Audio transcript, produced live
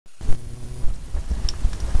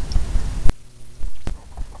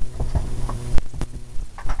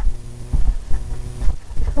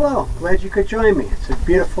Hello, glad you could join me. It's a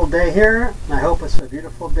beautiful day here, and I hope it's a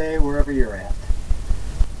beautiful day wherever you're at.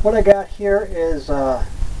 What I got here is a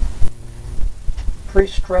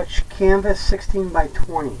pre-stretched canvas 16 by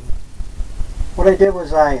 20. What I did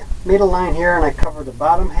was I made a line here and I covered the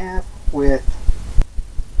bottom half with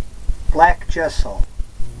black gesso.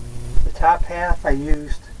 The top half I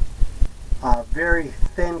used a very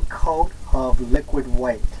thin coat of liquid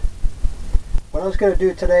white. What I was going to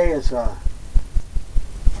do today is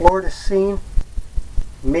Florida scene,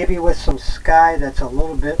 maybe with some sky that's a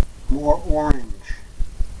little bit more orange.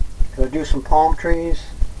 Gonna do some palm trees,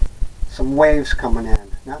 some waves coming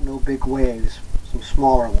in, not no big waves, some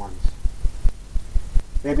smaller ones.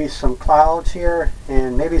 Maybe some clouds here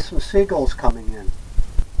and maybe some seagulls coming in.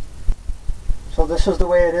 So this is the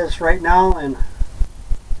way it is right now, and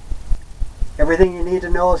everything you need to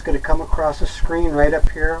know is going to come across the screen right up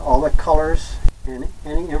here, all the colors and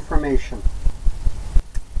any information.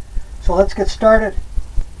 So let's get started.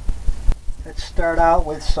 Let's start out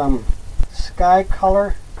with some sky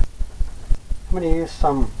color. I'm going to use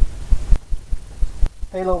some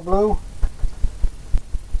phthalo blue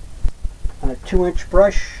on a 2-inch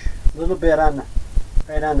brush, a little bit on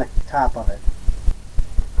right on the top of it.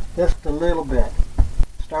 Just a little bit.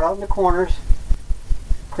 Start out in the corners,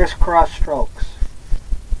 crisscross strokes.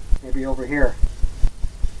 Maybe over here.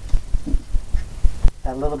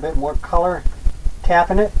 Add a little bit more color,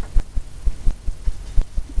 tapping it.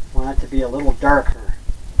 Want it to be a little darker.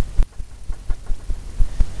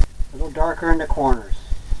 A little darker in the corners.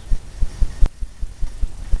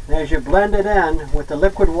 And as you blend it in with the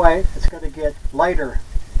liquid white, it's going to get lighter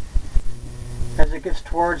as it gets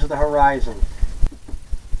towards the horizon.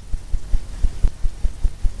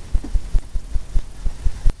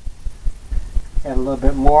 Add a little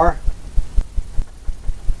bit more.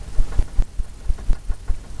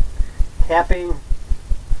 Tapping.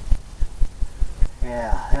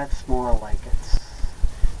 Yeah, that's more like it.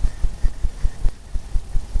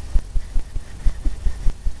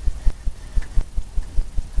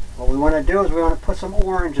 What we want to do is we want to put some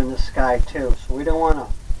orange in the sky too. So we don't want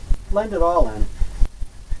to blend it all in.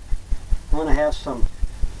 We want to have some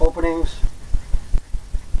openings.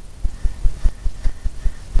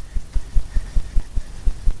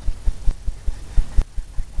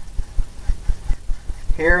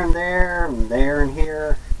 Here and there and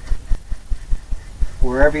here.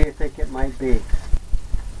 Wherever you think it might be.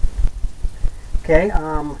 Okay,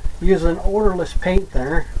 using odorless paint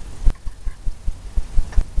there.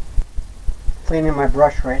 Cleaning my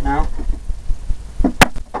brush right now.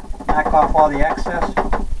 Knock off all the excess.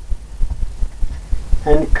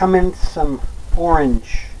 And come in some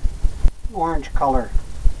orange color.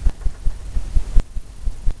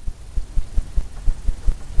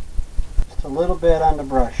 Just a little bit on the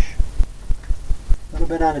brush. A little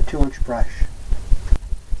bit on a 2-inch brush.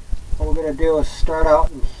 What we're going to do is start out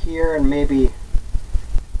in here and maybe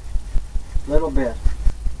a little bit.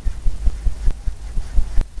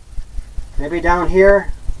 Maybe down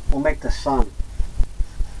here we'll make the sun.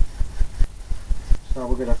 So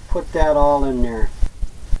we're going to put that all in there.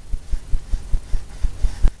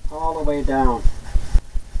 All the way down.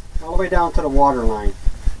 All the way down to the water line.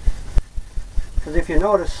 Because if you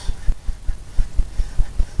notice,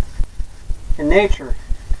 in nature,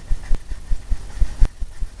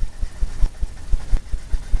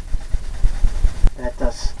 the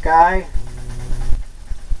sky,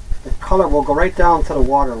 the color will go right down to the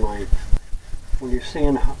water line when you're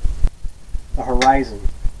seeing the horizon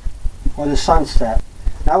or the sunset.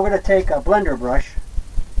 Now we're going to take a blender brush.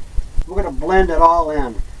 We're going to blend it all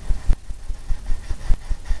in.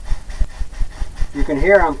 You can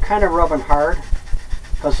hear I'm kind of rubbing hard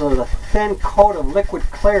because of the thin coat of liquid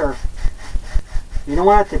clear. You don't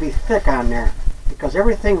want it to be thick on there because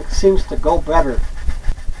everything seems to go better.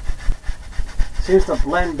 Seems to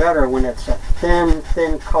blend better when it's a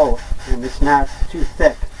thin coat and it's not too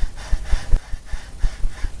thick.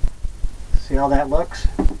 See how that looks?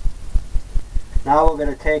 Now we're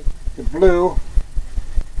going to take the blue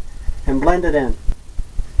and blend it in.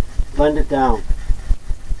 Blend it down.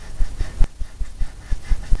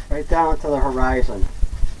 Right down to the horizon.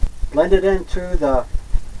 Blend it into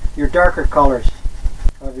your darker colors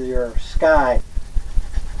of your sky.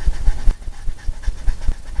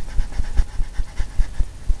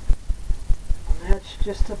 That's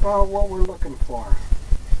just about what we're looking for.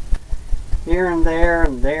 Here and there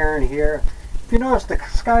and there and here. If you notice, the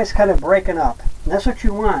sky's kind of breaking up. And that's what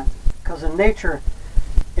you want, because in nature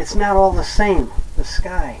it's not all the same. The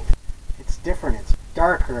sky, it's different. It's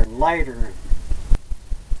darker and lighter.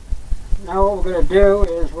 Now what we're going to do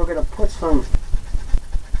is we're going to put some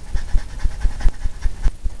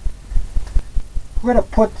We're going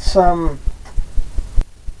to put some,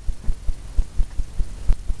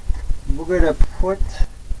 we're going to put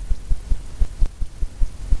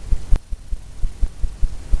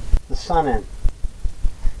the sun in.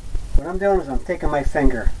 What I'm doing is I'm taking my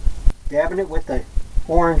finger, dabbing it with the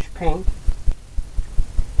orange paint,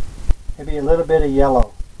 maybe a little bit of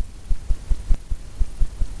yellow.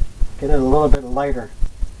 Get it a little bit lighter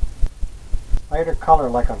color,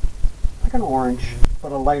 like an orange,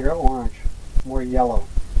 but a lighter orange, more yellow.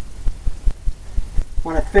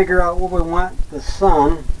 Want to figure out what we want the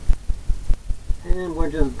sun, and we'll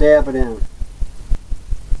just dab it in.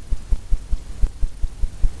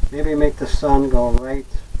 Maybe make the sun go right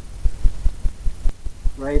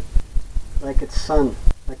like it's sun,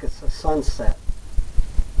 like it's a sunset.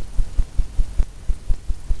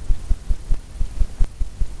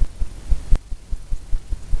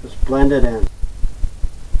 Just blend it in.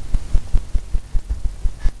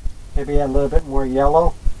 Maybe add a little bit more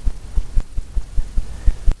yellow.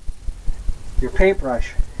 Your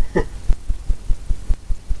paintbrush.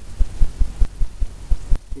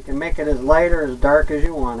 You can make it as light or as dark as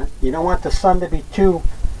you want it. You don't want the sun to be too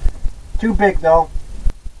big though,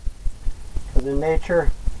 because in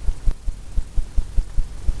nature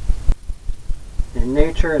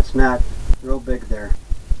it's not real big there.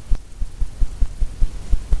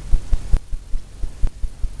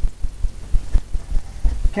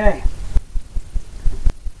 Okay,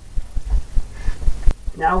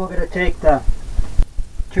 now we're going to take the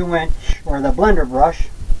 2-inch or the blender brush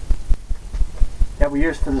that we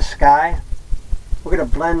used for the sky. We're going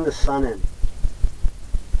to blend the sun in.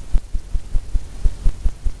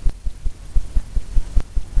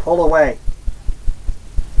 Pull away.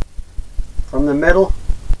 From the middle,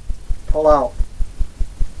 pull out.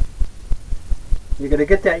 You're going to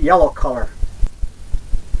get that yellow color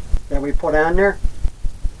that we put on there.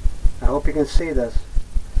 I hope you can see this,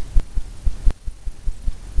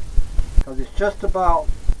 because it's just about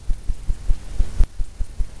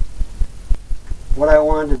what I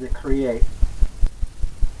wanted to create.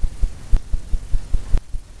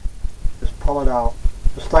 Just pull it out,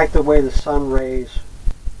 just like the way the sun rays,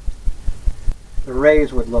 the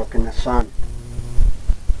rays would look in the sun.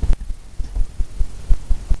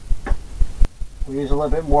 We use a little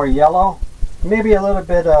bit more yellow, maybe a little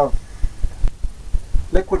bit of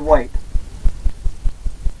liquid white.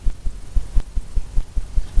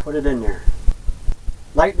 Just put it in there.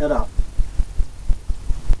 Lighten it up.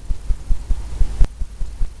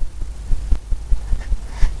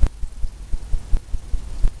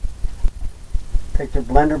 Take the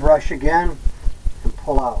blender brush again and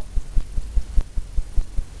pull out.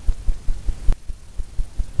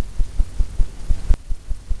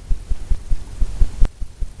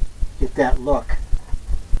 Get that look.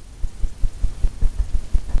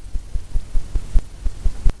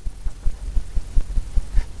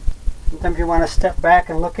 Sometimes you want to step back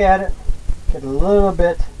and look at it, get a little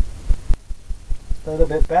bit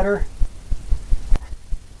better.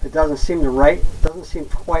 If it doesn't seem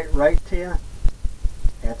quite right to you,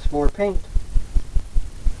 add some more paint.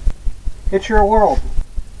 It's your world.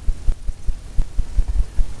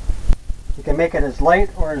 You can make it as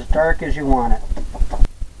light or as dark as you want it.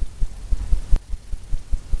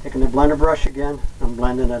 Taking the blender brush again, I'm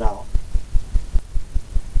blending it out.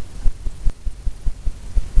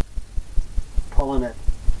 Pulling it.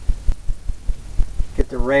 Get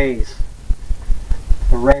the rays.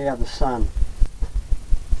 The ray of the sun.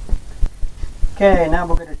 Okay, now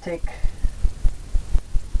we're going to take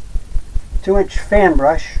 2-inch fan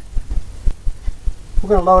brush. We're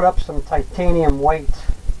going to load up some titanium white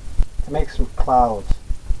to make some clouds.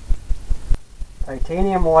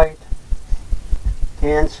 Titanium white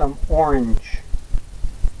and some orange.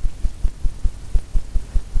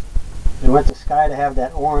 We want the sky to have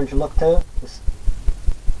that orange look to it.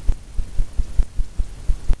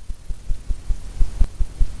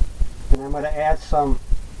 And I'm going to add some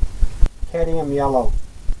cadmium yellow.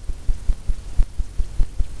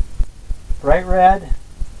 Bright red,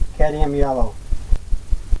 cadmium yellow.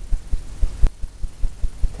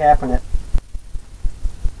 Tapping it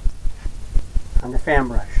on the fan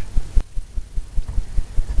brush.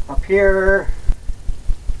 Up here,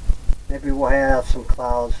 maybe we'll have some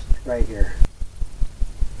clouds right here.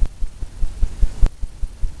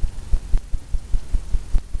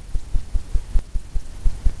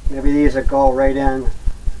 Maybe these will go right in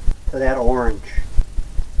to that orange.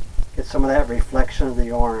 Get some of that reflection of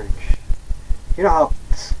the orange. You know how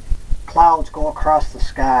clouds go across the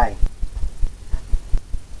sky.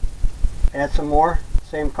 Add some more,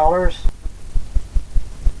 same colors.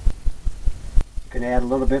 You can add a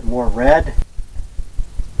little bit more red.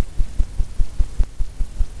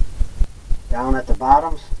 down at the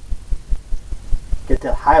bottoms. Get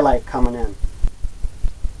that highlight coming in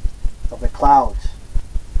of the clouds.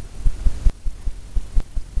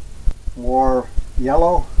 More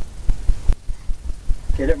yellow.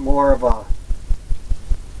 Get it more of a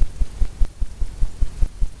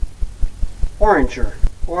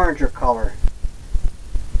oranger color.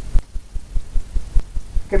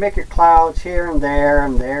 You can make your clouds here and there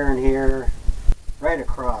and there and here, right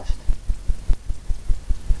across.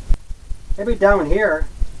 Maybe down here,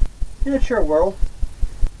 in it's your world.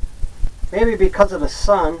 Maybe because of the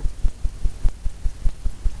sun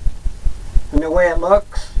and the way it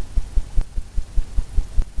looks,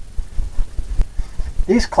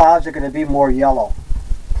 these clouds are going to be more yellow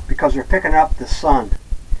because they're picking up the sun.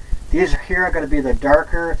 These here are going to be the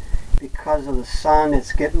darker because of the sun.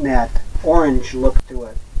 It's getting that orange look to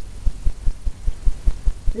it.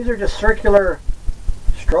 These are just circular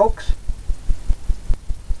strokes.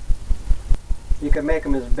 You can make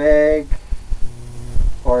them as big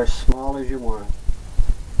or as small as you want.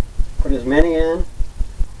 Put as many in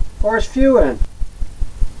or as few in.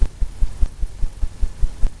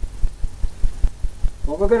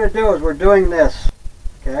 What we're going to do is we're doing this,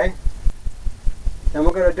 okay? Then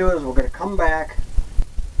what we're going to do is we're going to come back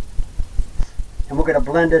and we're going to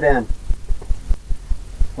blend it in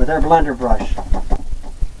with our blender brush.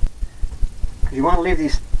 Because you want to leave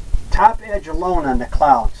these top edge alone on the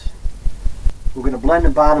clouds. We're going to blend the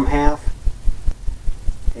bottom half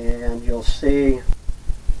and you'll see,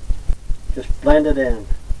 just blend it in,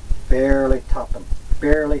 barely tapping,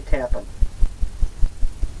 barely tapping,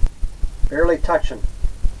 barely touching.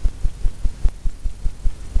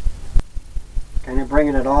 Kind of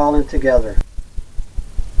bringing it all in together.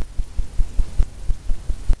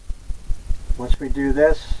 Once we do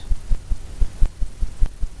this,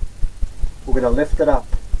 we're going to lift it up.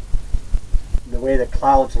 The way the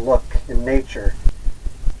clouds look in nature,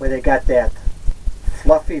 where they got that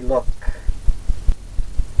fluffy look.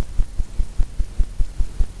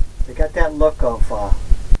 They got that look of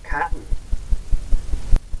cotton.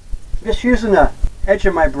 I'm just using the edge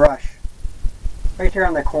of my brush right here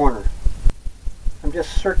on the corner. I'm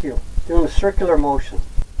just doing a circular motion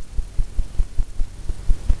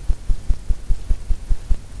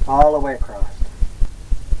all the way across.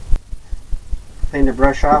 Clean the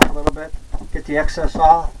brush off a little bit, get the excess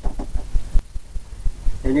off,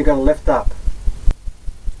 and you're going to lift up.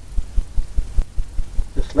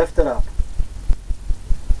 Just lift it up.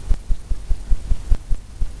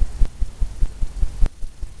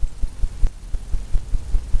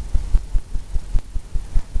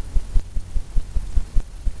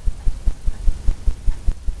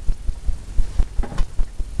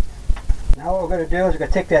 Now what we're going to do is we're going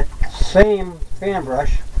to take that same fan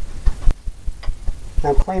brush, and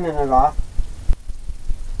I'm cleaning it off.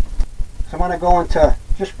 So I'm going to go into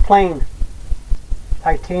just plain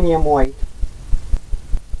titanium white.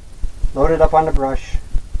 Load it up on the brush,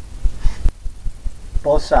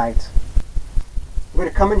 both sides. We're going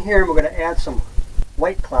to come in here and we're going to add some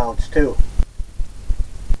white clouds too.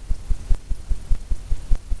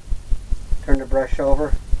 Turn the brush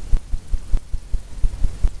over.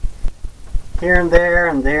 Here and there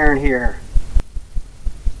and there and here.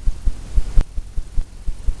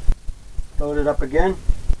 Load it up again.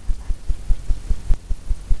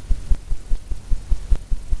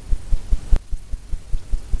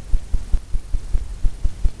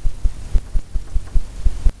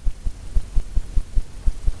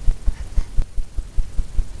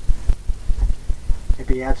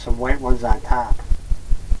 Maybe add some white ones on top.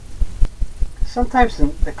 Sometimes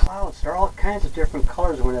the clouds, they're all kinds of different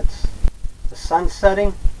colors when it's the sun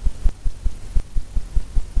setting.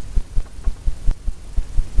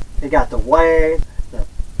 They got the white, the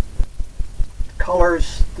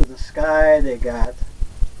colors to the sky, they got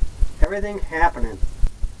everything happening.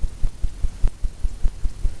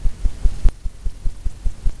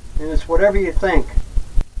 And it's whatever you think.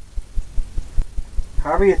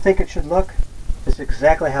 However you think it should look, is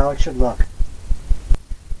exactly how it should look.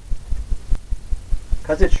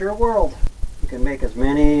 Because it's your world. You can make as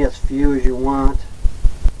many, as few as you want.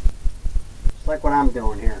 It's like what I'm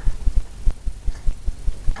doing here.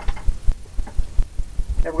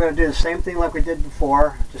 And we're going to do the same thing like we did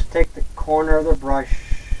before. Just take the corner of the brush,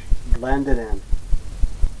 blend it in.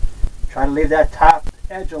 Try to leave that top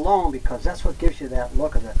edge alone because that's what gives you that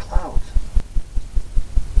look of the clouds.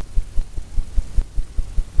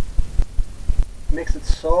 It makes it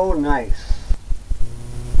so nice.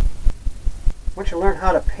 Once you learn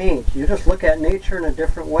how to paint, you just look at nature in a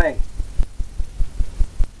different way.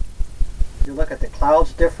 You look at the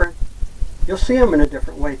clouds different. You'll see them in a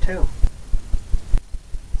different way too.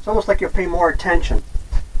 It's almost like you'll pay more attention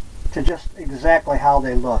to just exactly how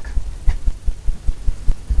they look.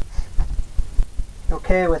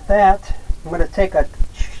 Okay, with that, I'm going to take a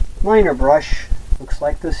liner brush, looks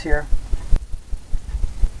like this here,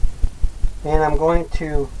 and I'm going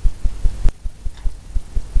to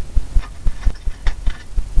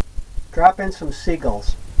drop in some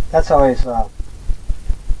seagulls. That's always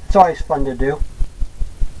it's always fun to do.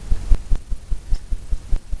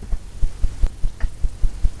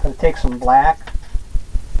 Going to take some black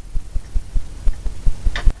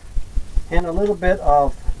and a little bit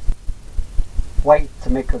of white to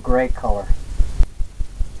make a gray color.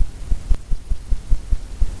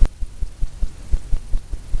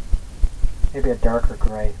 Maybe a darker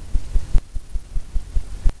gray.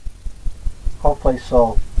 Hopefully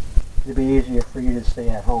so it'll be easier for you to see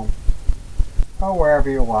at home or wherever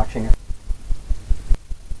you're watching it.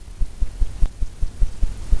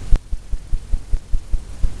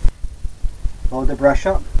 Load the brush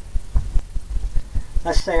up.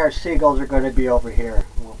 Let's say our seagulls are going to be over here.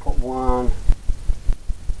 We'll put one.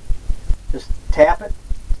 Just tap it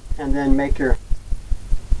and then make your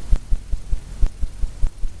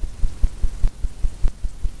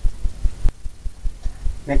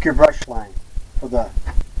brush line for the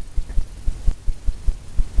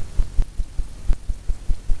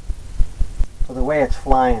way it's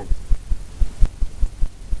flying.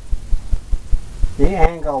 The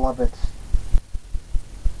angle of its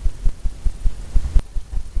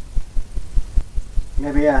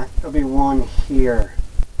maybe there'll be one here.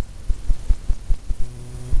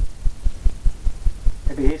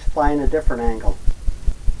 Maybe he's flying a different angle.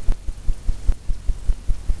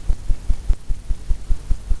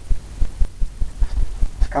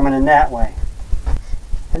 It's coming in that way.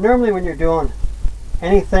 And normally when you're doing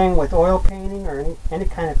anything with oil painting or any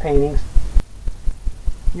kind of paintings,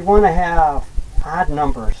 you want to have odd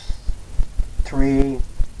numbers. 3,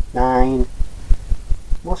 9.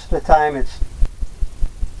 Most of the time it's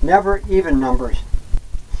never even numbers.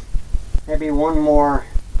 Maybe one more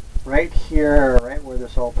right here, right where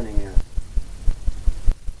this opening is.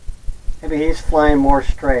 Maybe he's flying more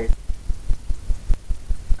straight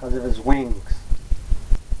because of his wings.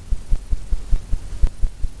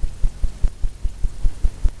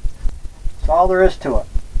 That's all there is to it.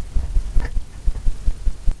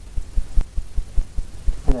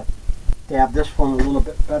 I'm going to dab this one a little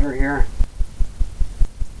bit better here.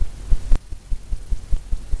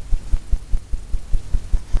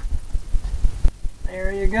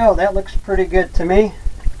 There you go. That looks pretty good to me.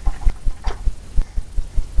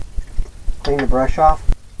 Clean the brush off.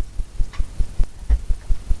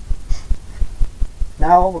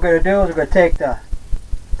 Now what we're going to do is we're going to take the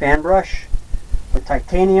fan brush with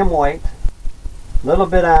titanium white, a little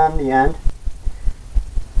bit on the end.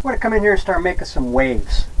 We're going to come in here and start making some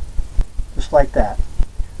waves. Just like that.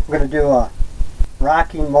 We're going to do a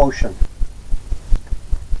rocking motion.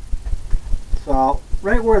 So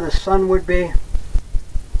right where the sun would be,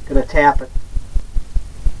 going to tap it.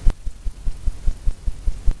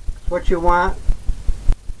 So what you want,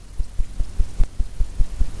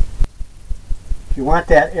 you want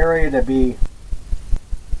that area to be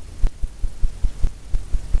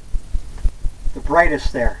the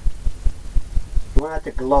brightest there. You want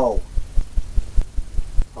it to glow.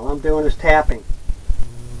 All I'm doing is tapping.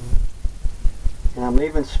 And I'm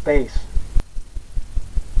leaving space.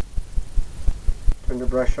 Turn the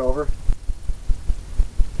brush over.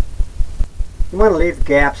 You want to leave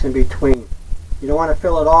gaps in between. You don't want to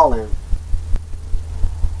fill it all in,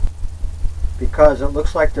 because it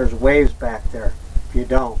looks like there's waves back there. If you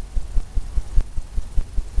don't,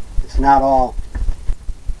 it's not all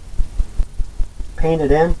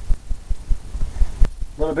painted in.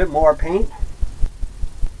 A little bit more paint.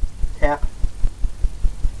 Tap.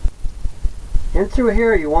 In through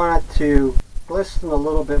here you want it to glisten a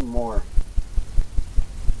little bit more.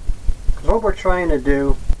 Because what we're trying to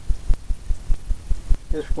do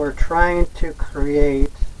is we're trying to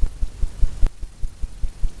create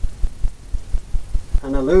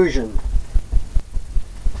an illusion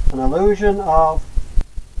of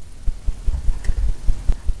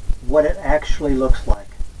what it actually looks like.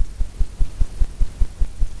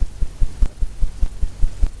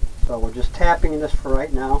 So we're just tapping this for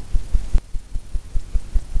right now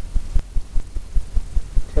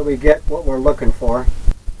till we get what we're looking for.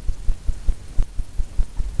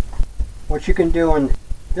 What you can do in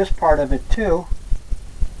this part of it too,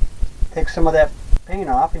 take some of that paint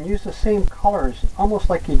off and use the same colors almost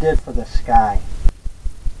like you did for the sky.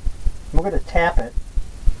 We're going to tap it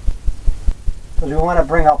because we want to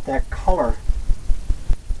bring out that color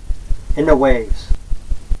in the waves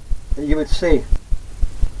that you would see.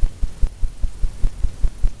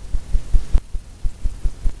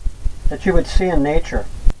 that you would see in nature,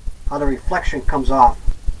 how the reflection comes off.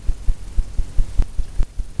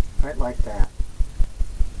 Right like that.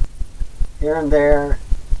 Here and there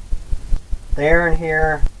and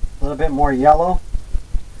here, a little bit more yellow,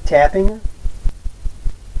 tapping it.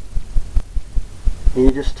 And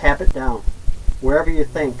you just tap it down, wherever you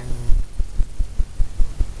think.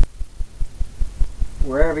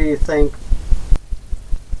 Wherever you think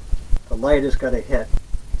the light is going to hit.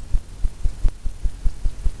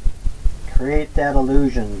 Create that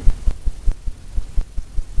illusion.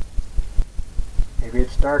 Maybe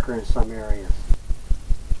it's darker in some areas.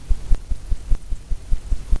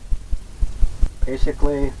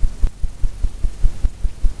 Basically,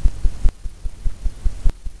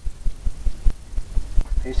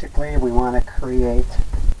 we want to create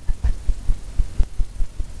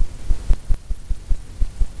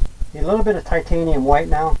a little bit of titanium white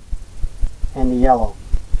now and the yellow.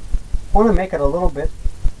 I want to make it a little bit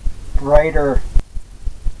brighter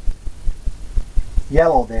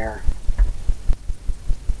yellow there.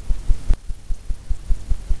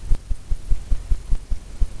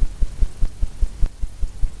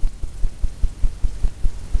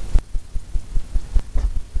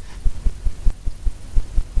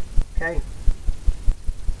 Okay.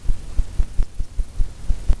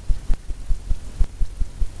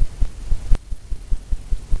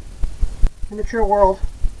 Miniature world.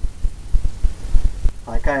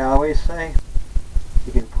 Like I always say,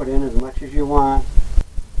 you can put in as much as you want.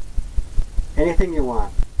 Anything you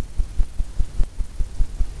want.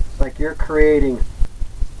 It's like you're creating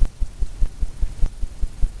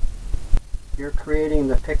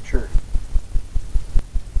the picture.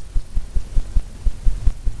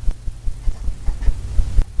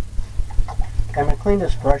 I'm going to clean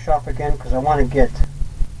this brush off again because I want to get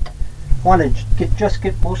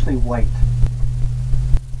mostly white.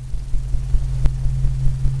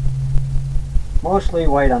 Mostly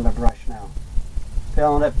white on the brush now.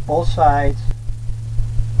 Filling it both sides.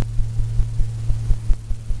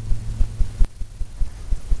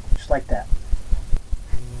 Just like that.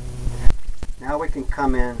 Now we can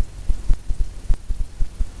come in.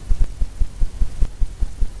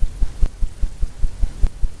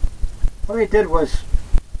 What I did was,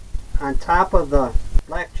 on top of the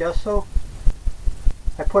black gesso,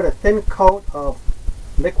 I put a thin coat of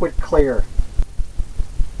liquid clear.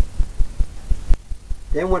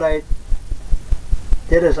 Then what I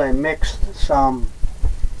did is I mixed some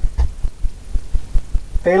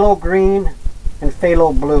phthalo green and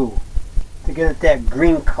phthalo blue to get it that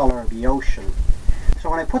green color of the ocean. So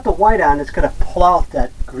when I put the white on, it's going to pull out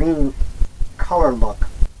that green color look,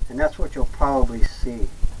 and that's what you'll probably see.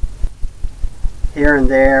 Here and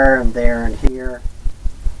there and there and here.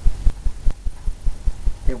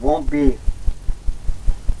 It won't be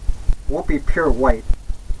pure white.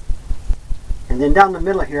 And then down the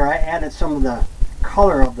middle here I added some of the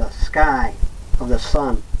color of the sky, of the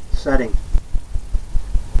sun setting.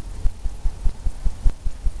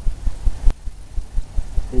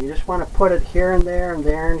 And you just want to put it here and there and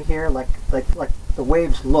there and here like the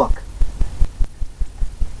waves look.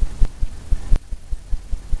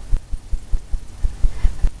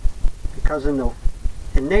 Because in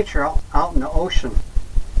nature, out in the ocean,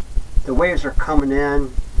 the waves are coming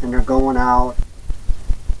in and they're going out,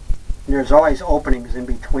 and there's always openings in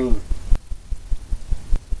between.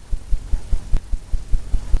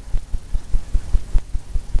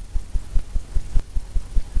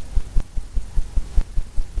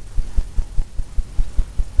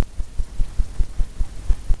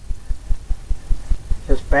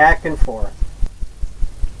 Just back and forth,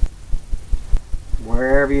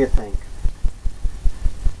 wherever you think.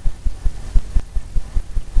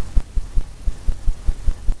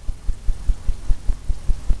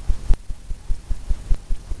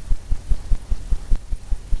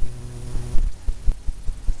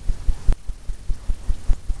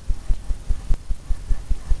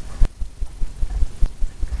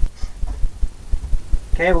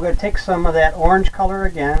 Okay, we're going to take some of that orange color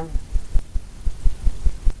again,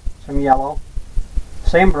 some yellow,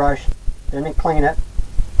 same brush, then clean it.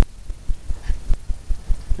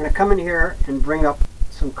 I'm going to come in here and bring up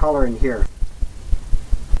some color in here,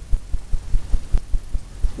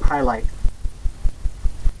 some highlight.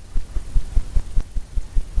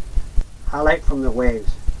 Highlight from the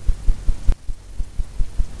waves.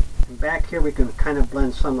 And back here we can kind of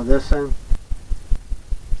blend some of this in,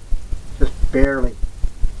 just barely.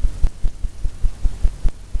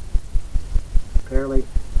 Barely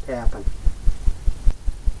tapping.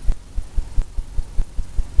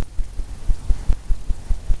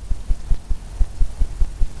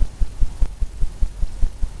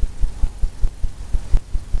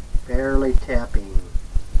 barely tapping.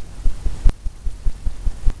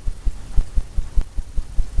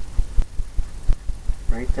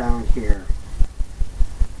 Right down here.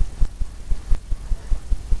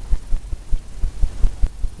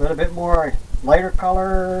 A little bit more lighter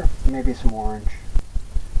color, maybe some orange.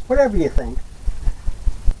 Whatever you think.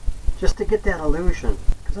 Just to get that illusion,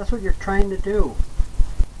 because that's what you're trying to do.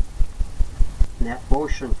 And that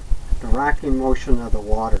motion, the rocking motion of the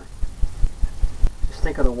water. Just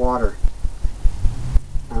think of the water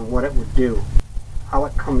and what it would do, how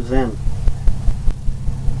it comes in,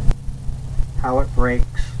 how it breaks.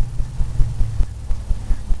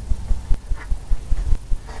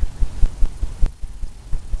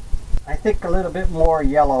 I think a little bit more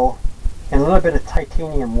yellow and a little bit of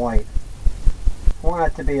titanium white. I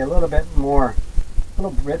want it to be a little bit more, a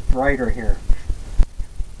little bit brighter here.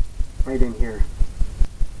 Right in here.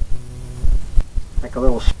 Like a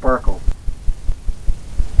little sparkle.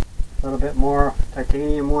 A little bit more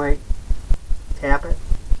titanium white. Tap it.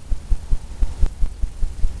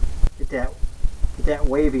 Get that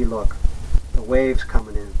wavy look. The waves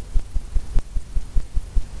coming in.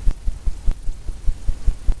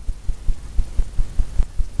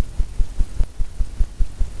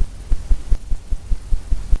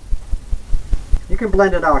 You can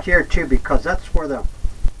blend it out here too, because that's where the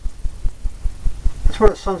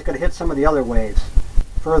sun's going to hit some of the other waves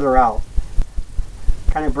further out.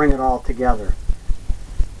 Kind of bring it all together.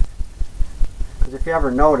 Because if you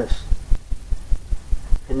ever notice,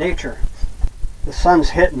 in nature, the sun's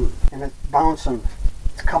hitting and it's bouncing.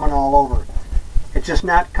 It's coming all over. It's just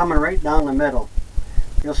not coming right down the middle.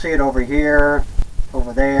 You'll see it over here,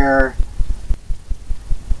 over there.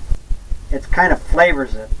 It kind of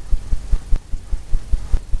flavors it.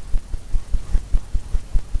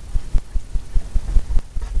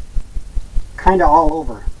 Kind of all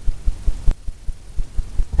over.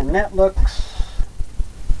 And that looks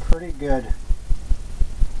pretty good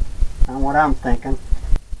on what I'm thinking.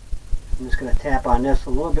 I'm just going to tap on this a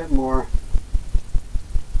little bit more.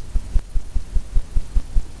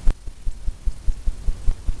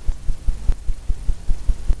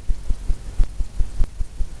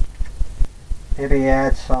 Maybe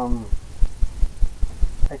add some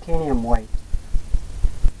titanium white.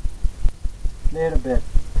 A little bit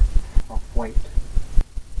of white.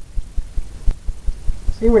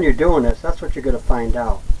 See, when you're doing this, that's what you're going to find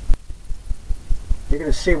out. You're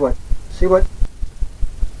going to see what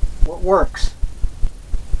works.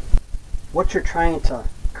 What you're trying to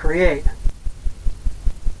create.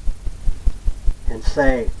 And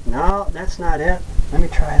say, no, that's not it. Let me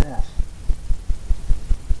try this.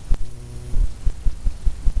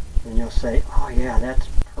 And you'll say, oh yeah, that's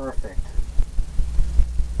perfect.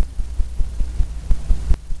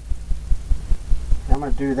 I'm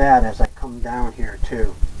going to do that as I come down here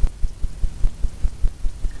too.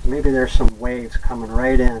 Maybe there's some waves coming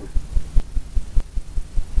right in.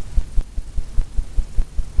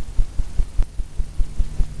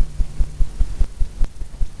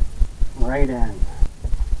 Right in.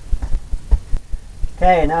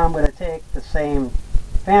 Okay, now I'm going to take the same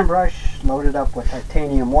fan brush, load it up with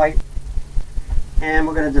titanium white, and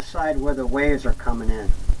we're going to decide where the waves are coming in.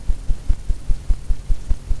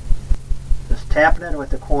 Just tapping it with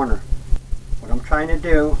the corner. What I'm trying to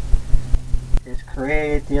do is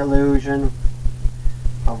create the illusion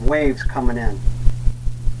of waves coming in.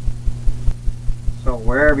 So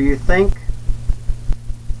wherever you think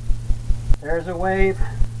there's a wave,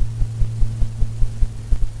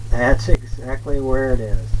 that's exactly where it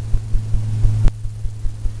is.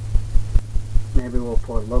 Maybe we'll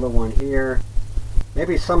put a little one here.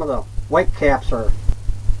 Maybe some of the white caps are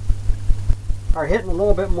hitting a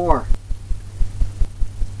little bit more.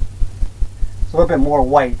 It's a little bit more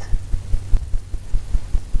white.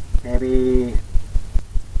 Maybe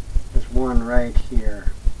there's one right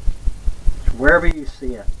here. Just wherever you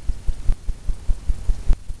see it.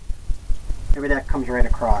 Maybe that comes right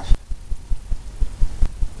across.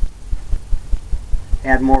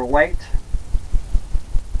 Add more white.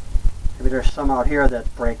 Maybe there's some out here that's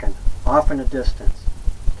breaking off in the distance.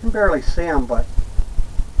 You can barely see them, but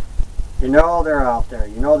you know they're out there.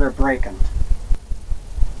 You know they're breaking.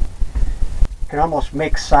 You can almost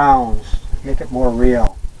make sounds, make it more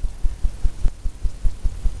real.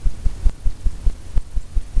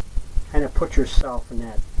 Kind of put yourself in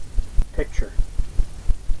that picture.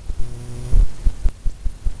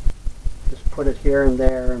 Just put it here and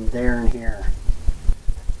there and there and here.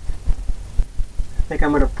 I think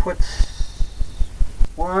I'm going to put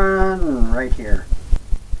one right here.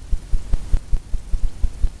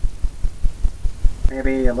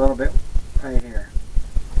 Maybe a little bit right here.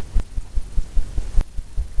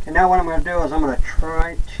 And now what I'm going to do is I'm going to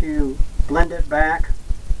try to blend it back.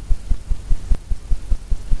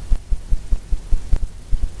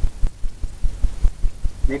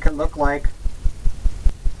 Make it look like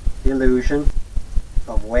the illusion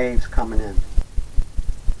of waves coming in.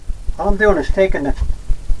 All I'm doing is taking it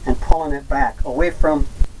and pulling it back away from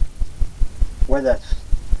where that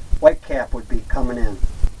white cap would be coming in.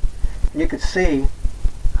 And you can see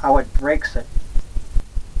how it breaks it.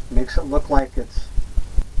 Makes it look like it's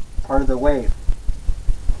part of the wave.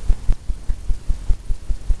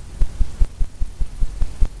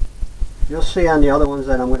 You'll see on the other ones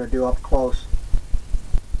that I'm going to do up close.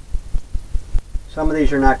 Some of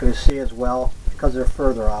these you're not going to see as well because they're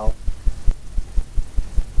further out.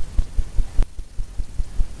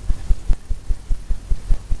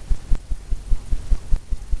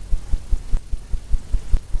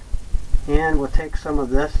 And we'll take some of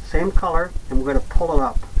this same color and we're going to pull it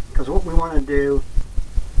up, because what we want to do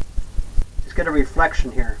is get a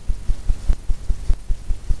reflection here.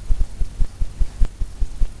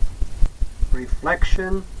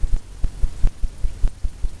 Reflection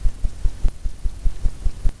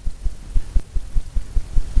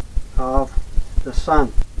of the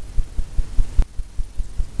sun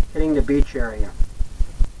hitting the beach area.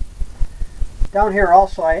 Down here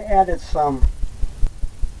also I added some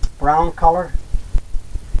brown color,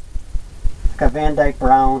 like a Van Dyke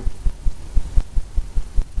brown.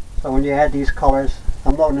 So when you add these colors,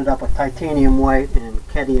 I'm loading it up with titanium white and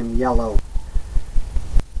cadmium yellow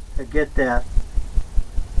to get that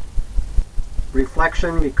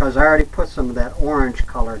reflection, because I already put some of that orange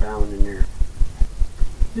color down in there.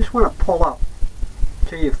 You just want to pull up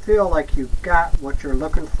till you feel like you've got what you're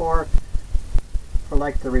looking for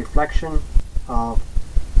like the reflection of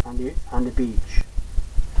on the beach.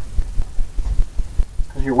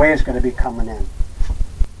 Because your wave's going to be coming in.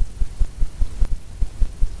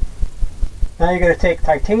 Now you're going to take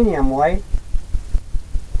titanium white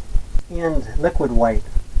and liquid white.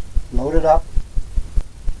 Load it up.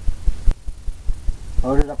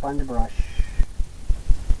 Load it up on the brush.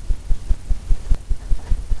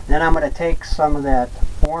 Then I'm going to take some of that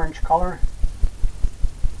orange color.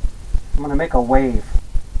 I'm going to make a wave.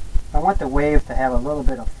 I want the wave to have a little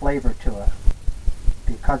bit of flavor to it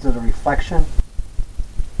because of the reflection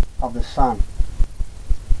of the sun.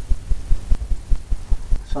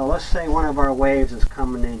 So let's say one of our waves is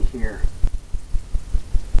coming in here.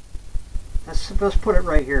 Let's put it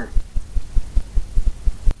right here.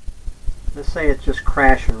 Let's say it's just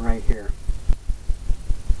crashing right here.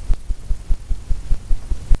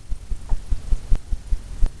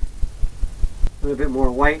 A little bit more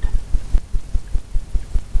white.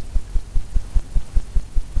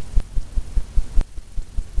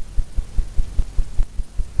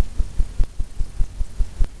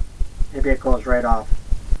 Maybe it goes right off.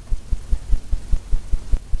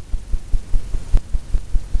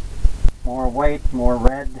 More white, more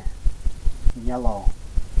red, yellow.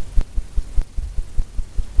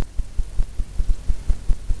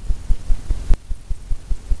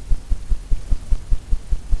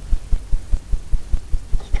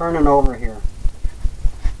 It's turning over here.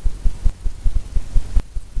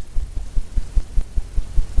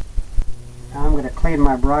 Now I'm going to clean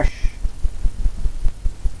my brush.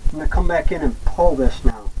 I'm going to come back in and pull this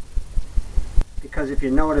now, because if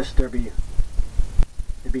you notice it'd be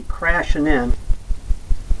crashing in.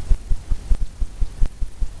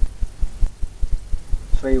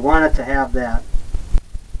 So you want it to have that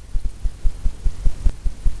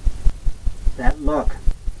look.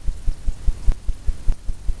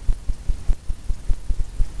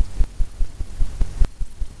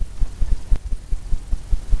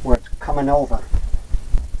 Where it's coming over.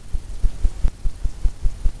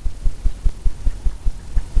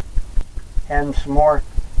 Adding some more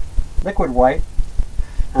liquid white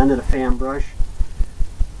onto the fan brush.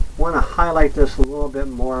 Want to highlight this a little bit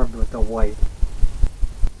more with the white.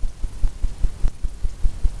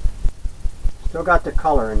 Still got the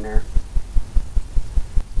color in there.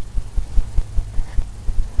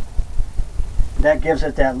 That gives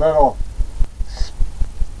it that little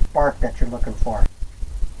spark that you're looking for.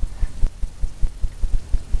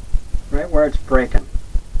 Right where it's breaking.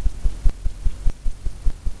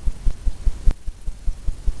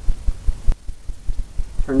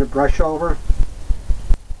 Turn the brush over.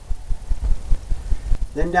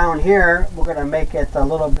 Then down here, we're going to make it a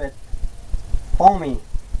little bit foamy.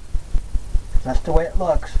 That's the way it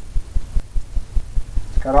looks.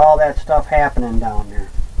 It's got all that stuff happening down there.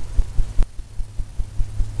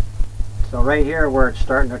 So right here where it's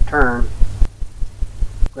starting to turn,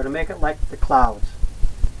 I'm going to make it like the clouds.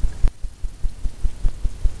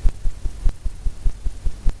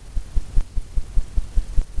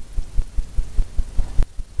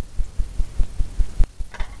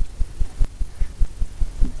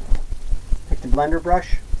 blender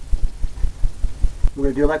brush. We're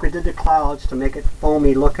going to do like we did the clouds to make it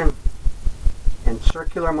foamy looking, in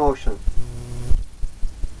circular motion.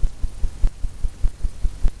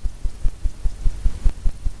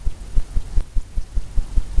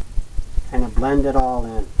 Kind of blend it all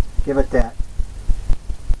in. Give it that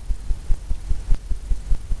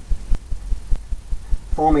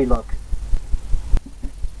foamy look.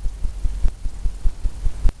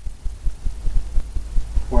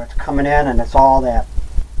 Where it's coming in and it's all that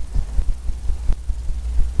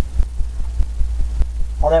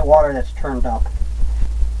water that's turned up.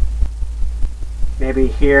 Maybe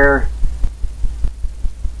here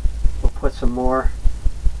we'll put some more,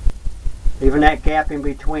 leaving that gap in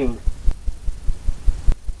between,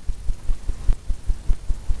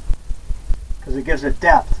 because it gives it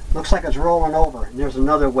depth. Looks like it's rolling over and there's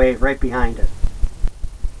another wave right behind it.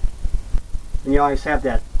 And you always have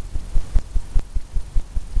that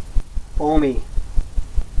foamy,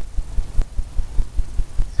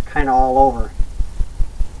 it's kind of all over.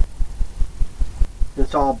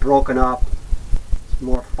 It's all broken up. It's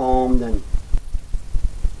more foam than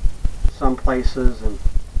some places. And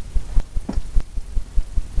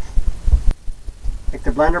take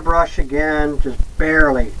the blender brush again, just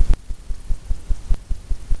barely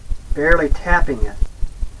tapping it.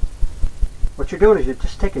 What you're doing is you're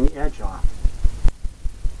just taking the edge off.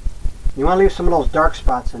 You want to leave some of those dark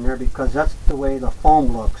spots in there because that's the way the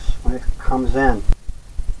foam looks when it comes in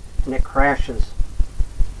and it crashes.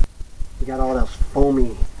 You got all those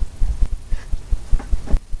foamy.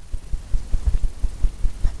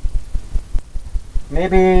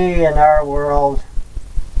 Maybe in our world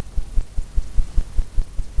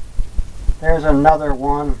there's another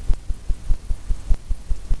one.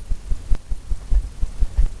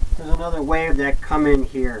 There's another wave that come in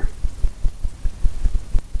here.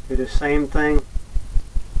 Do the same thing.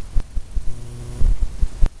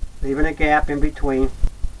 Leaving a gap in between.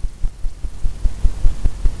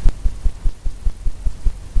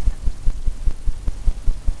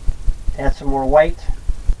 Add some more white.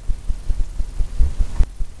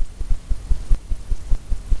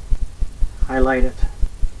 Highlight it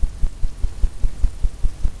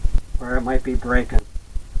where it might be breaking.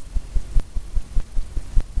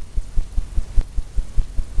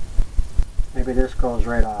 Maybe this goes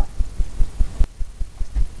right off.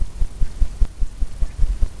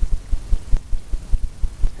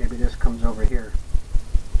 Maybe this comes over here.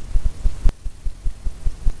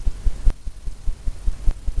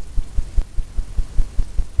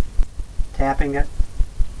 Tapping it,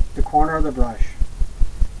 the corner of the brush,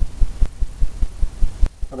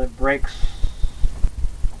 so that it breaks,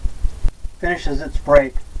 finishes its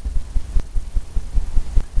break.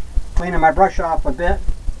 Cleaning my brush off a bit.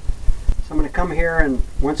 So I'm going to come here, and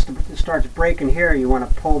once it starts breaking here, you want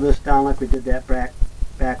to pull this down like we did that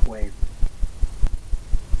back wave.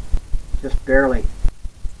 Just barely.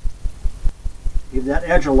 Leave that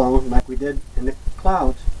edge alone like we did in the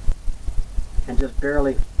clouds, and just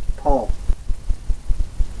barely pull.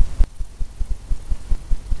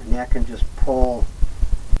 And that can just pull.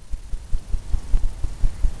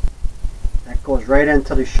 That goes right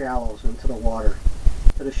into the shallows, into the water,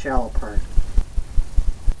 to the shallow part.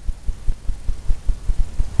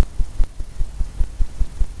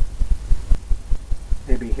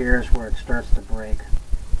 Maybe here's where it starts to break.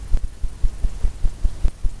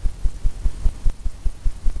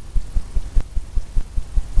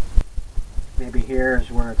 Maybe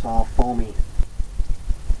here's where it's all foamy.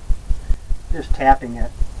 Just tapping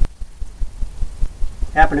it.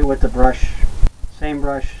 Tapping it with the brush. Same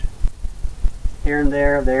brush. Here and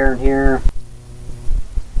there and here.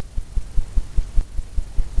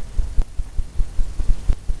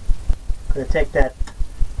 I'm going to take that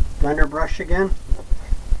blender brush again.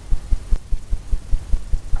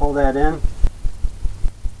 Pull that in.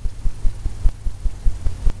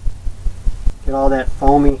 Get all that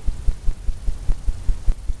foaminess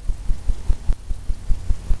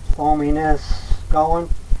going.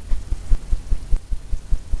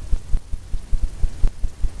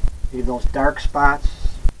 Leave those dark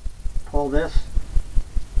spots. Pull this,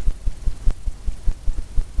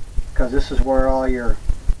 because this is where all your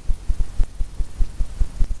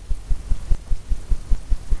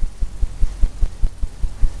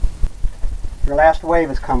last wave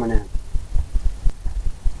is coming in.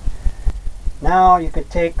 Now you could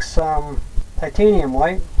take some titanium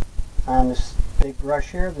white on this big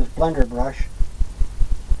brush here, this blender brush,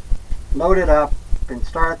 load it up and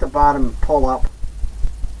start at the bottom and pull up.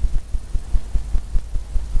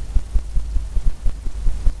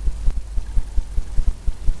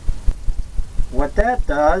 What that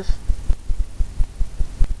does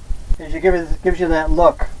is gives you that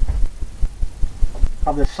look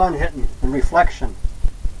of the sun hitting and reflection.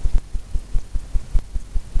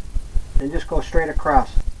 And just go straight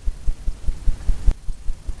across.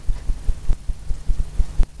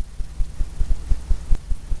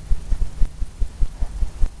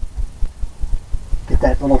 Get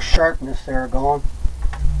that little sharpness there going.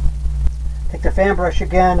 Take the fan brush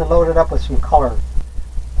again and load it up with some color,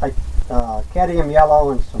 like cadmium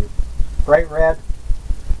yellow and some bright red.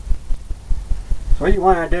 So what you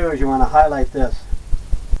want to do is you want to highlight this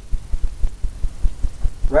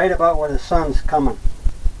right about where the sun's coming.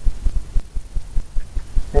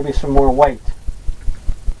 Maybe some more white.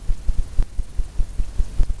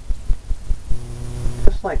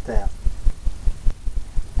 Just like that.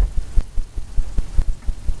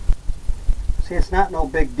 See, it's not no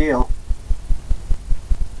big deal.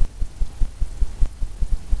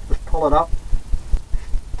 Just pull it up.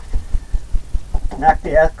 Knock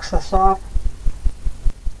the excess off.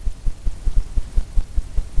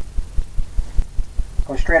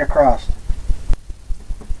 Go straight across.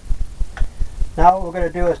 Now what we're going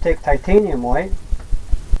to do is take titanium white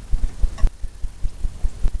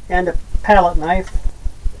and a palette knife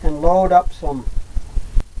and load up some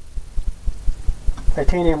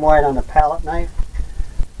titanium white on the palette knife,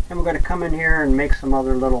 and we're going to come in here and make some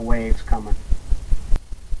other little waves coming.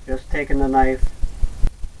 Just taking the knife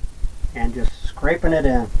and just scraping it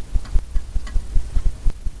in.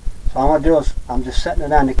 So all I'm going to do is I'm just setting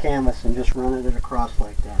it on the canvas and just running it across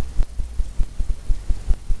like that.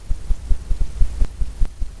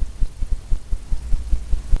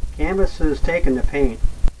 Canvas is taking the paint.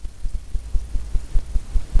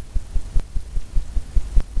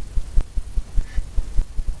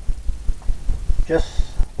 Just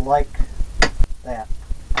like that.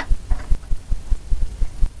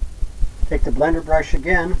 Take the blender brush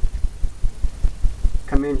again,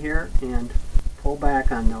 come in here and pull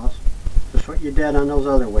back on those, just what you did on those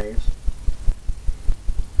other waves.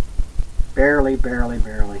 Barely, barely,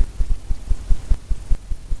 barely.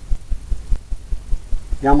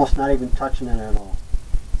 You're almost not even touching it at all.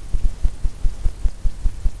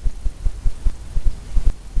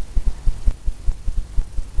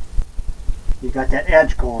 You got that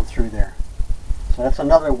edge going through there. So that's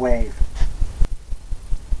another wave.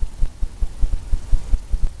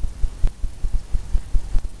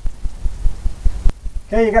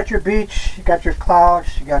 Okay, you got your beach, you got your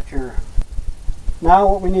clouds, you got your... Now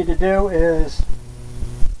what we need to do is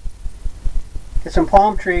get some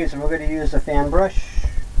palm trees, and we're going to use the fan brush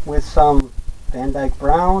with some Van Dyke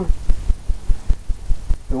Brown.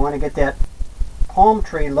 We want to get that palm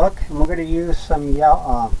tree look, and we're going to use some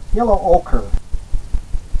yellow ochre.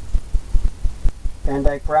 Van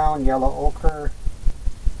Dyke Brown, yellow ochre.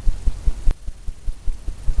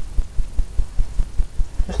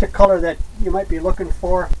 Just a color that you might be looking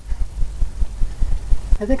for.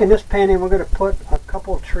 I think in this painting we're going to put a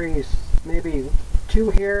couple of trees, maybe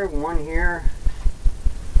 2 here, 1 here.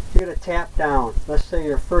 You're going to tap down. Let's say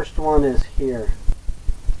your first one is here.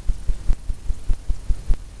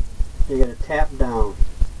 You're going to tap down.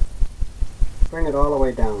 Bring it all the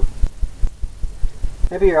way down.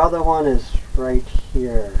 Maybe your other one is right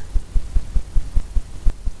here.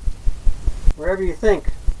 Wherever you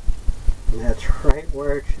think. And that's right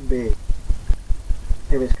where it should be.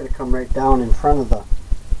 Maybe it's going to come right down in front of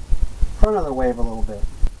the wave a little bit.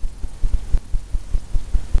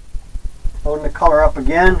 Loading the color up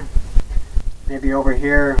again. Maybe over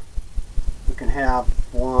here we can have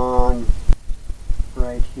one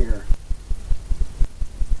right here.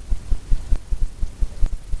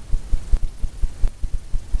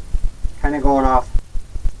 Kind of going out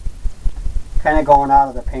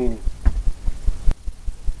of the painting.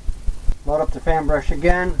 Load up the fan brush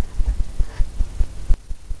again.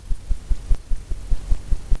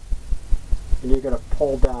 And you're going to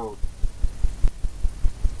pull down.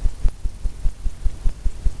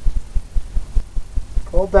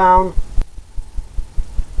 Pull down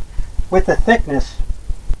with the thickness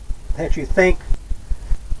that you think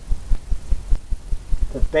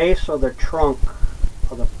the base or the trunk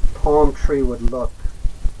of the palm tree would look,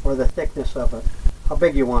 or the thickness of it, how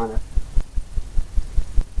big you want it.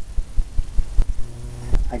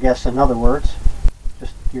 I guess in other words,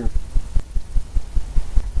 just the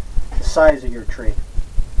size of your tree.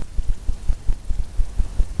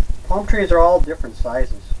 Palm trees are all different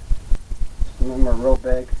sizes. Some of them are real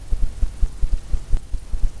big.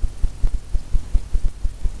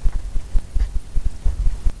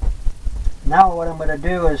 Now what I'm going to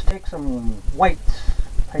do is take some white,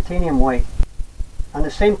 titanium white, on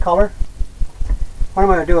the same color. What I'm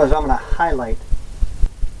going to do is I'm going to highlight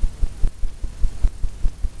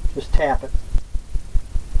Just tap it.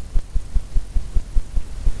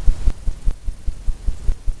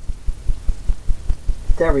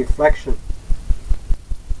 That reflection.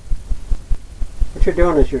 What you're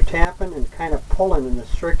doing is you're tapping and kind of pulling in a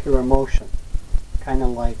circular motion, kind of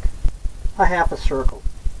like a half a circle.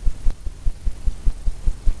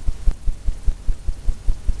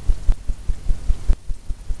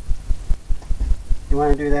 You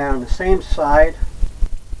want to do that on the same side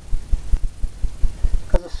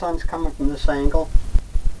because the sun's coming from this angle.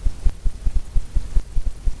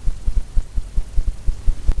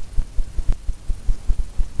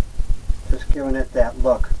 Just giving it that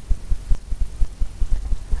look.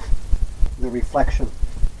 The reflection.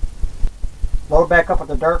 Load back up with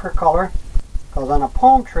a darker color because on a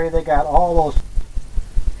palm tree they got all those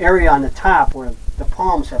area on the top where the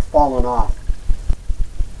palms have fallen off.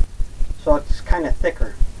 So it's kind of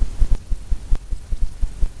thicker.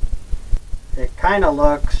 It kind of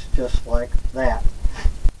looks just like that.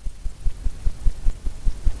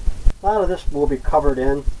 A lot of this will be covered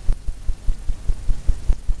in,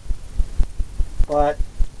 but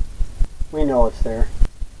we know it's there.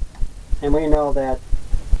 And we know that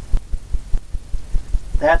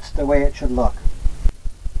that's the way it should look.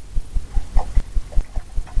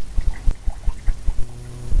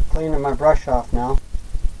 Cleaning my brush off now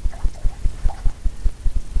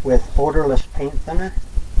with odorless paint thinner.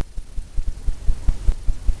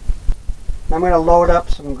 I'm going to load up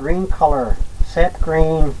some green color, set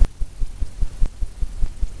green,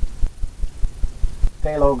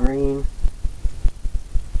 phthalo green.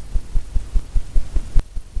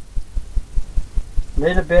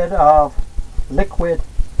 Little bit of liquid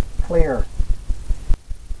clear.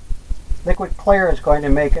 Liquid clear is going to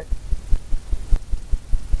make it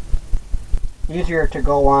easier to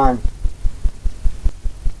go on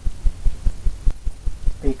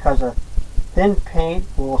because a thin paint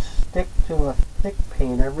will stick to a thick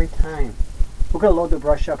paint every time. We're going to load the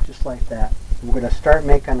brush up just like that. We're going to start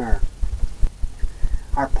making our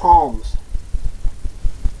palms.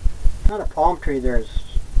 Not a palm tree,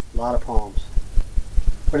 there's a lot of palms.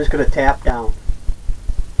 We're just going to tap down.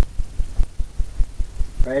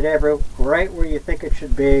 Right where you think it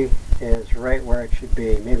should be is right where it should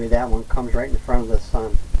be. Maybe that one comes right in front of the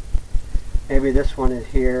sun. Maybe this one is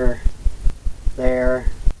here, there,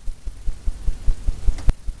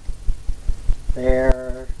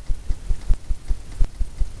 there.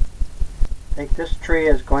 I think this tree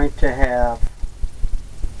is going to have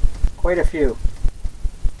quite a few.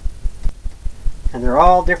 And they're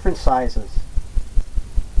all different sizes.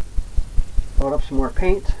 Load up some more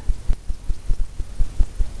paint.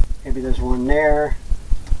 Maybe there's one there.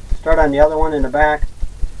 Start on the other one in the back.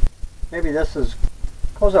 Maybe this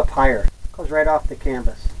goes up higher. Goes right off the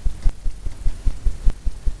canvas.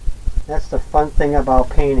 That's the fun thing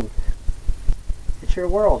about painting. It's your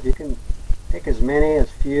world. You can take as many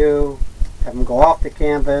as few, have them go off the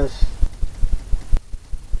canvas,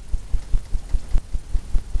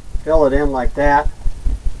 fill it in like that.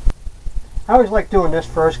 I always like doing this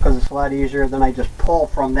first because it's a lot easier. Then I just pull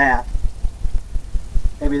from that.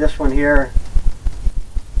 Maybe this one here,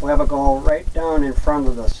 we'll have it go right down in front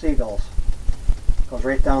of the seagulls. Goes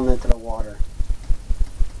right down into the water.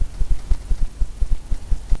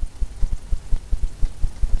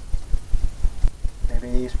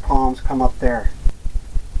 Maybe these palms come up there.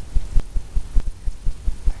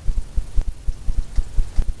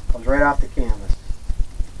 Comes right off the canvas.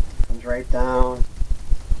 Comes right down.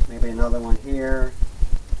 Maybe another one here.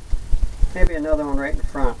 Maybe another one right in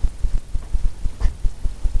front.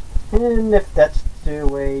 And if that's the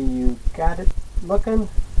way you got it looking,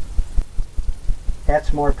 add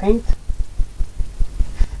some more paint.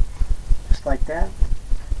 Just like that.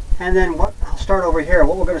 And then I'll start over here.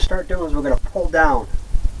 What we're going to start doing is we're going to pull down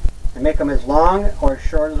and make them as long or as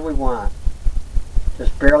short as we want.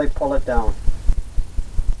 Just barely pull it down.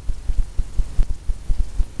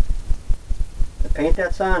 The paint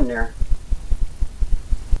that's on there,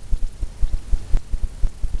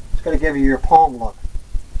 it's going to give you your palm look.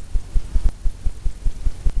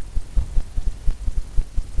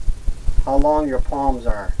 How long your palms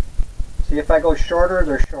are. See, if I go shorter,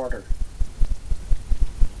 they're shorter.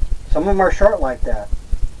 Some of them are short like that.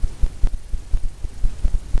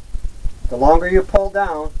 The longer you pull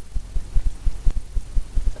down,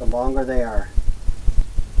 the longer they are.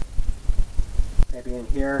 Maybe in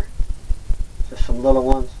here, just some little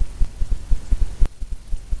ones.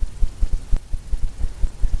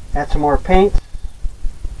 Add some more paint.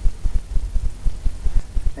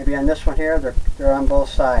 Maybe on this one here, they're on both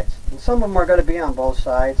sides. And some of them are going to be on both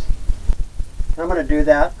sides. And I'm going to do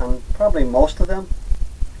that on probably most of them.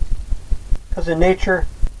 Because in nature,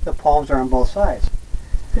 the palms are on both sides.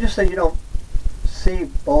 It's just that you don't see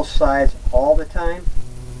both sides all the time,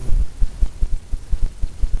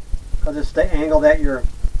 because it's the angle that you're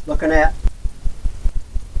looking at.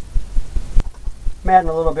 I'm adding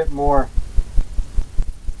a little bit more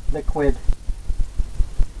liquid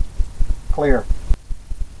clear.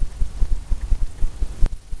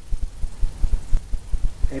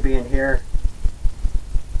 Maybe in here.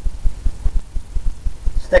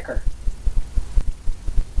 It's thicker.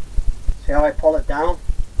 See how I pull it down?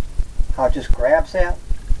 How it just grabs that?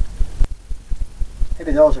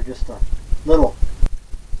 Maybe those are just a little.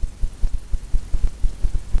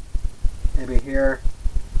 Maybe here.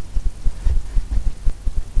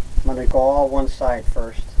 I'm going to go all one side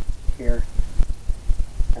first. Here.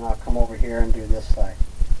 And I'll come over here and do this side.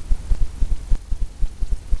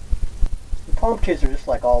 And palm trees are just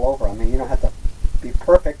like all over. I mean, you don't have to be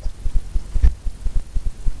perfect.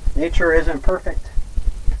 Nature isn't perfect.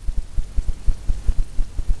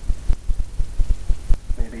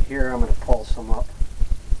 Maybe here I'm going to pull some up.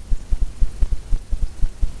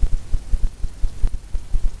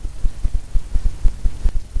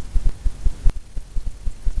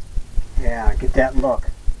 Yeah, get that look.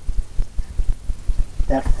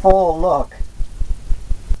 That full look.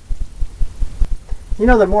 You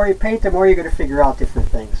know, the more you paint, the more you're going to figure out different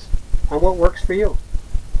things on what works for you.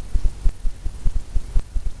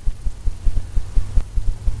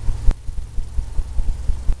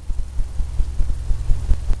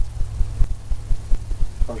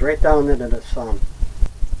 Goes right down into the sun.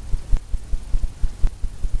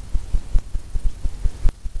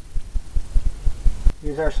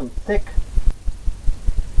 These are some thick,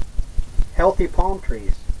 healthy palm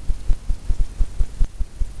trees.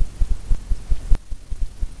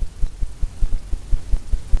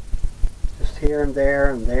 Just here and there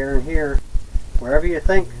and there and here, wherever you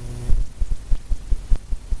think.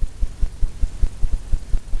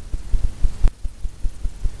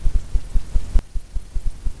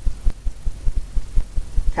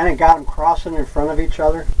 Kind of got them crossing in front of each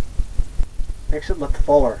other. Makes it look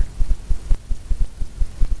fuller.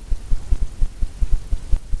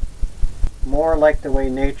 More like the way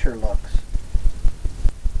nature looks.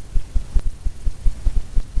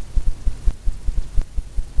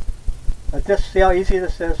 But just see how easy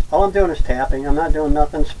this is? All I'm doing is tapping. I'm not doing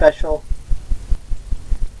nothing special.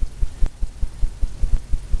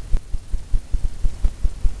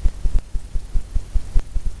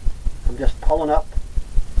 I'm just pulling up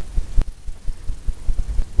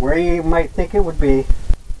where you might think it would be.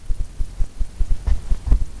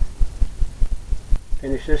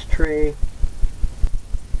 Finish this tree.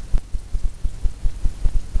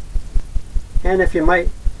 And if you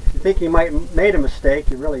think you might have made a mistake,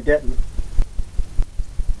 you really didn't.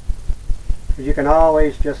 Because you can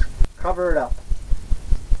always just cover it up.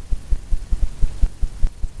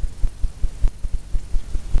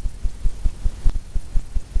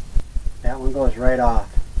 That one goes right off.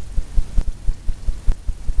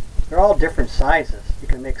 They're all different sizes. You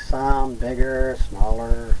can make some bigger,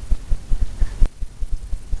 smaller.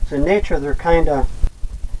 So in nature, they're kind of,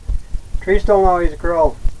 trees don't always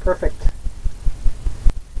grow perfect.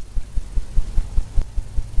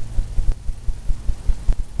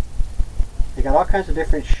 They got all kinds of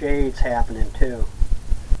different shades happening too.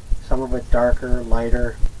 Some of it darker,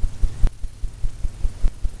 lighter.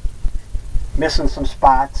 Missing some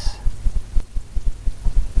spots.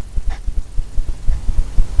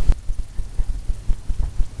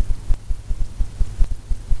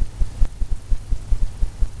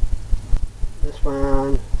 This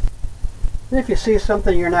one. And if you see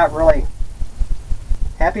something you're not really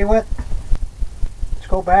happy with, just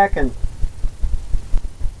go back and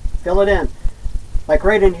fill it in. Like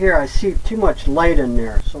right in here, I see too much light in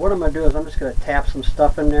there. So what I'm going to do is I'm just going to tap some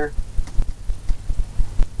stuff in there.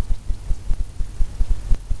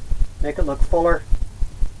 Make it look fuller.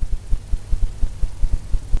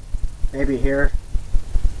 Maybe here.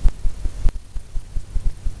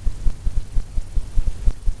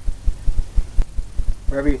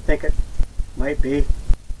 Wherever you think it might be.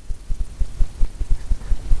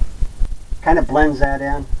 Kind of blends that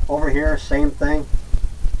in. Over here, same thing.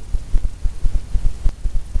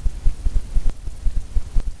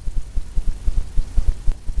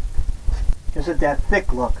 Gives it that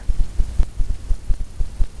thick look.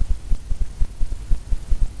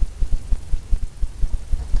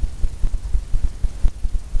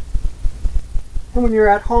 And when you're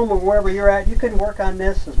at home or wherever you're at, you can work on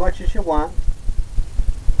this as much as you want.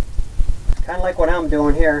 Kind of like what I'm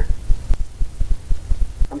doing here.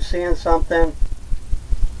 I'm seeing something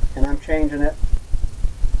and I'm changing it.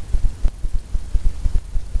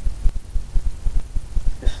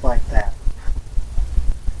 Just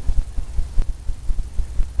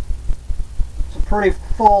pretty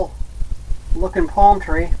full looking palm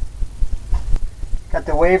tree. Got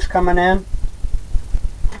the waves coming in,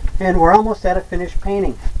 and we're almost at a finished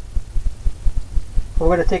painting. What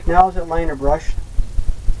we're going to take now is that liner brush.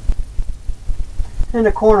 In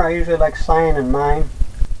the corner, I usually like signing mine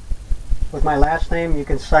with my last name. You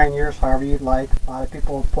can sign yours however you'd like. A lot of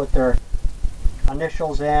people put their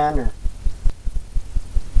initials in or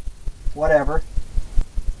whatever.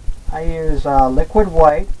 I use liquid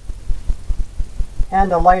white and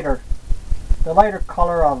the lighter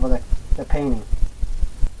color of the painting,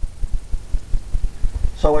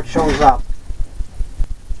 so it shows up.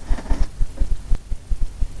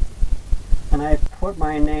 And I put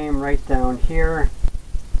my name right down here.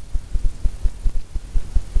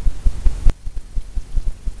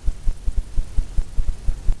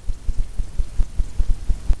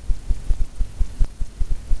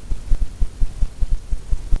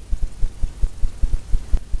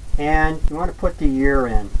 And you want to put the year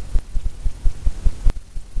in.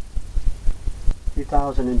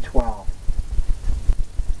 2012.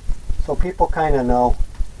 So people kind of know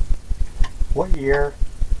what year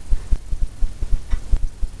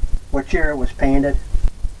it was painted.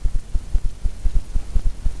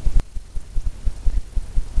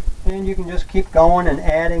 And you can just keep going and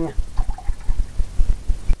adding.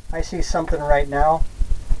 I see something right now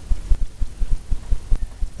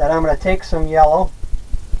that I'm going to take some yellow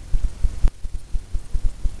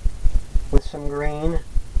with some green,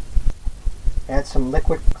 add some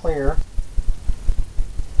liquid clear,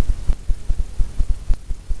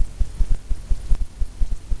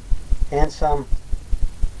 and some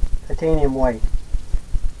titanium white.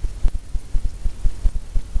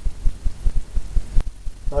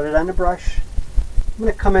 Load it on the brush. I'm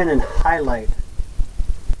going to come in and highlight.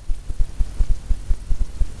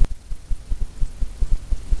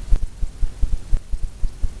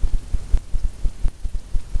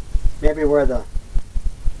 Maybe where the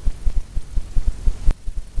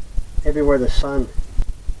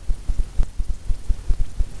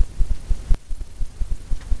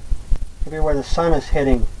sun is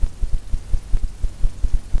hitting.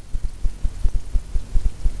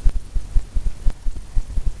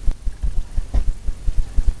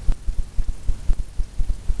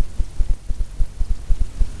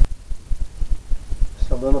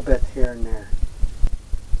 Just a little bit here and there.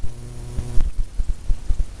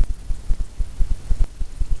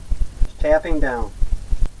 Just tapping down.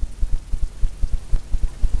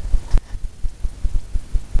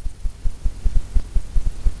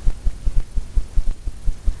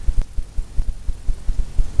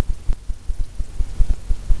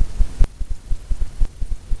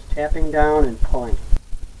 Tapping down and pulling.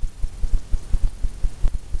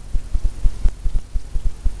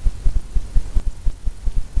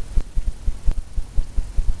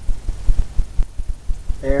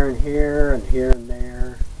 There and here and here and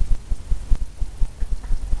there.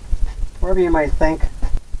 Wherever you might think.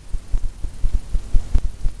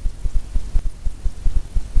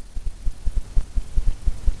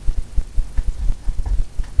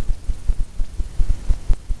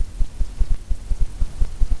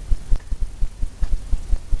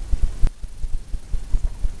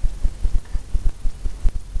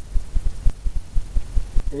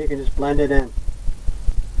 And you can just blend it in.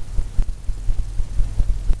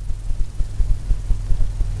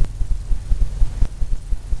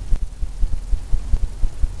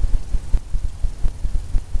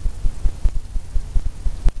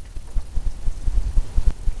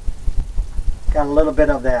 Got a little bit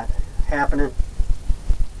of that happening.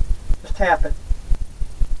 Just tap it.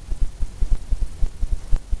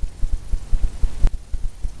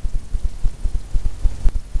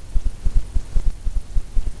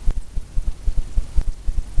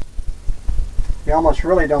 You almost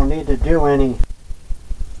really don't need to do any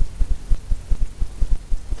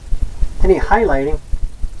highlighting.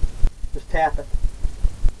 Just tap it.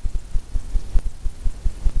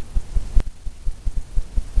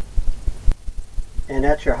 And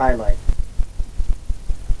that's your highlight.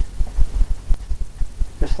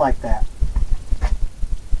 Just like that.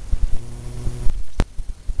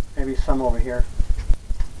 Maybe some over here.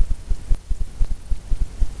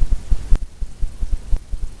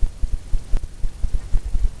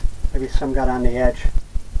 Maybe some got on the edge.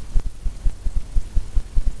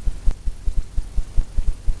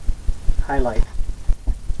 Highlight.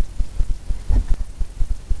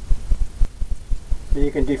 And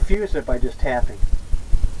you can diffuse it by just tapping.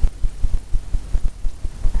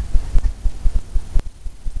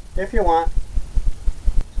 If you want.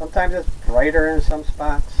 Sometimes it's brighter in some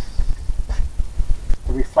spots.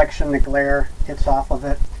 The reflection, the glare hits off of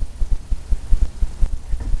it.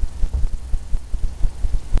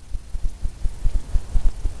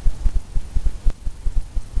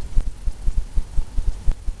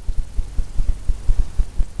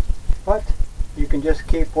 but you can just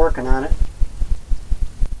keep working on it.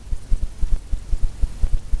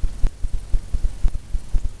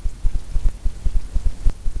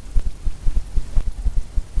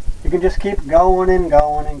 You can just keep going and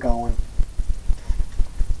going and going.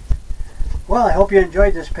 Well, I hope you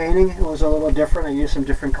enjoyed this painting. It was a little different. I used some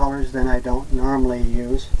different colors than I don't normally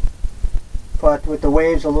use. But with the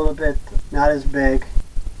waves a little bit not as big,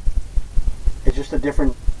 it's just a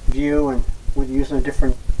different view, and with using the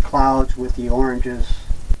different clouds with the oranges,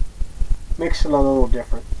 makes it a little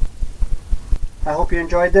different. I hope you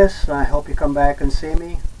enjoyed this. I hope you come back and see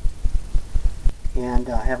me, and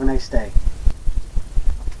have a nice day.